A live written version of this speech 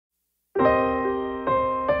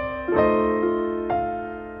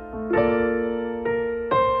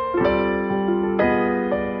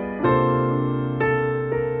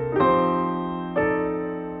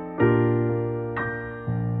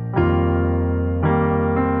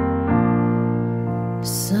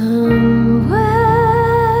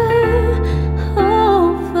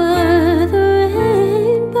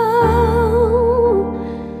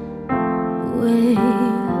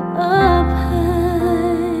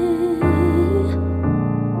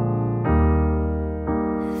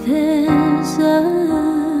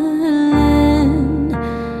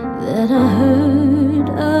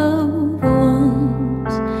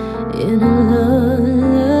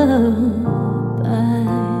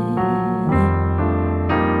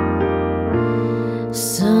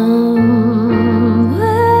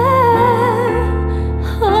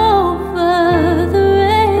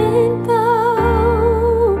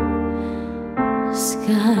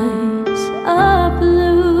skies are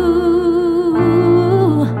blue,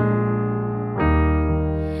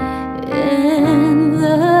 and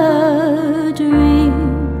the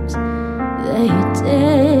dreams they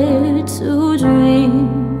dare to dream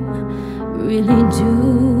really do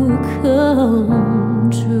come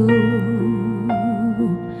true.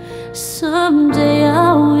 Someday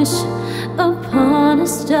I'll wish upon a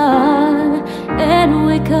star and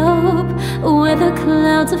wake up where the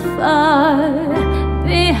clouds are far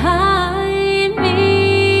behind me.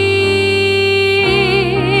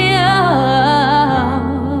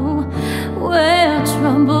 Oh, where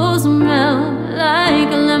troubles melt like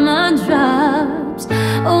lemon drops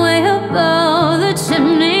way above the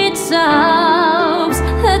chimney tops.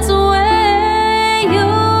 That's where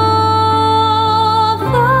you'll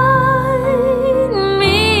find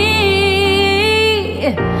me.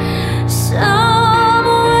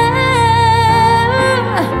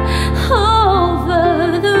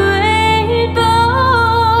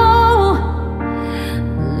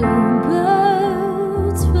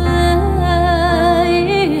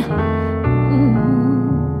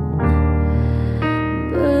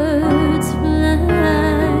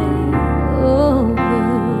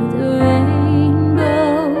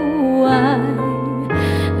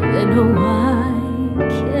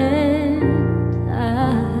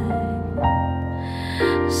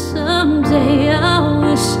 Someday I'll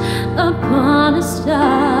wish upon a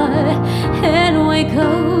star and wake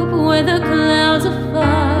up where the clouds are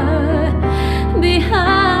far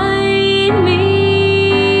behind me.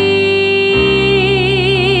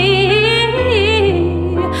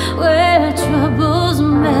 Where troubles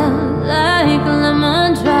melt like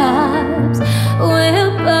lemon drops way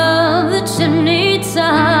above the chimney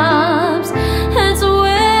tops. That's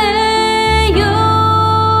where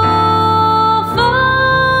you'll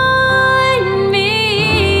find me.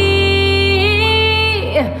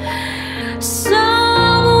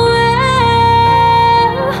 Somewhere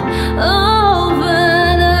over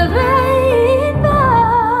the rainbow,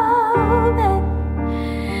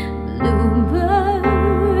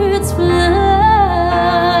 bluebirds fly.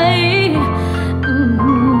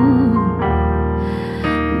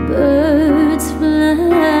 Birds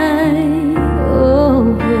fly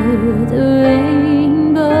over the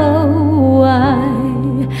rainbow. Why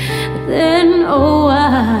then, oh,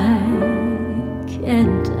 why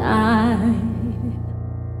can't I?